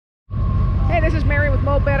This is Mary with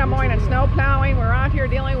Moped Mowing and Snow Plowing. We're out here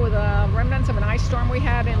dealing with remnants of an ice storm we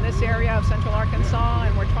had in this area of central Arkansas,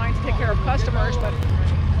 and we're trying to take care of customers. But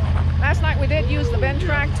last night we did use the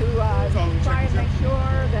Ventrac to try and make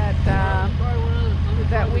sure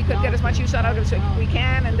that we could get as much use out of it as we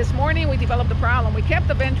can. And this morning we developed a problem. We kept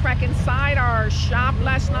the Ventrac inside our shop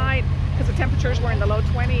last night because the temperatures were in the low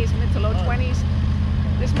 20s, mid to low 20s.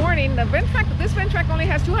 This morning, this Ventrac only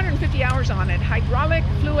has 250 hours on it. Hydraulic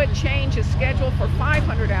fluid change is scheduled for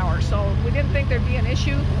 500 hours, so we didn't think there'd be an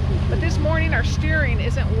issue. But this morning, our steering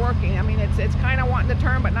isn't working. I mean, it's kind of wanting to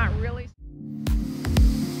turn, but not really.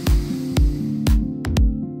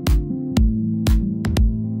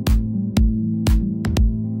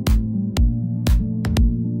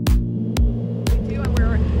 And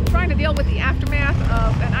we're trying to deal with the aftermath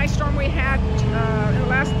of an ice storm we had in the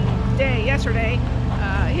last day, yesterday.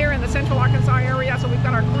 Here in the central Arkansas area, so we've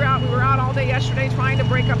got our crew out. We were out all day yesterday trying to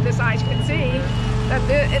break up this ice. You can see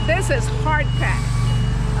that this is hard packed.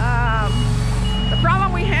 The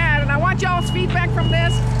problem we had, and I want y'all's feedback from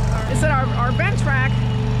this, is that our Ventrac,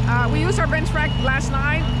 we used our Ventrac last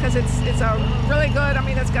night because it's a really good, I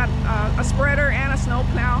mean, it's got a spreader and a snow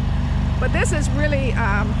plow, but this is really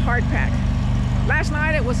hard packed. Last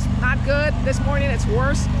night it was not good. This morning it's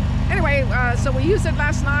worse. Anyway, so we used it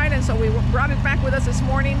last night, and so we brought it back with us this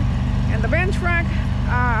morning. And the Ventrac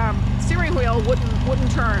steering wheel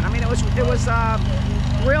wouldn't turn. I mean, it was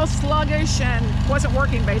real sluggish and wasn't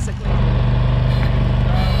working basically.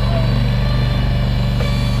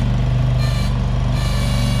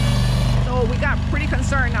 So we got pretty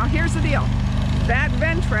concerned. Now here's the deal: that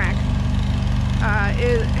Ventrac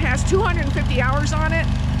has 250 hours on it.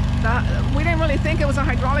 We didn't really think it was a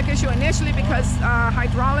hydraulic issue initially because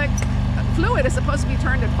hydraulic fluid is supposed to be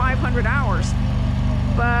turned at 500 hours.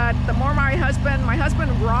 But the more my husband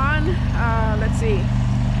Ron, let's see,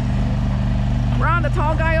 Ron, the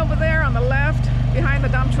tall guy over there on the left behind the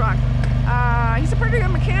dump truck, he's a pretty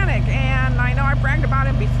good mechanic, and I know I bragged about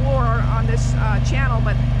him before on this channel,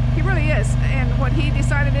 but he really is. And what he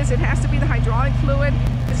decided is it has to be the hydraulic fluid.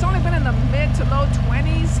 It's only been in the mid to low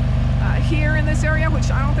 20s here in this area,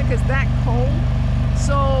 which I don't think is that cold.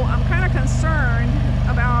 So I'm kind of concerned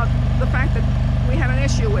about the fact that we had an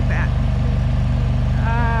issue with that.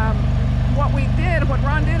 What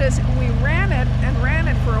Ron did is we ran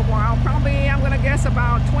it for a while, probably I'm going to guess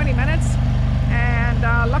about 20 minutes. And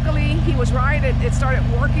luckily he was right, it started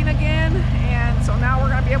working again. And so now we're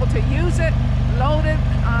going to be able to use it, load it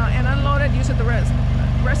and unload it, use it the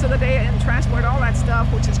rest of the day and transport all that stuff,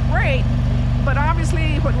 which is great. But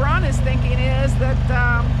obviously what Ron is thinking is that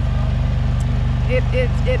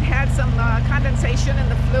it had some condensation in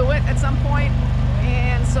the fluid at some point,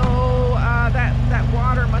 and so that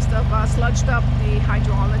water must have sludged up the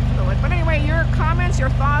hydraulic fluid. But anyway, your comments, your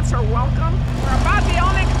thoughts are welcome. We're about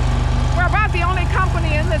the only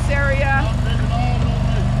company in this area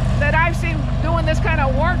that I've seen doing this kind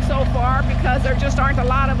of work so far, because there just aren't a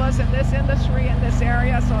lot of us in this industry in this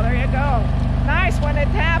area. So there you go. Nice when it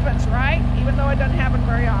happens, right? Even though it doesn't happen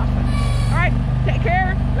very often. All right, take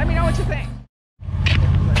care. Let me know what you think.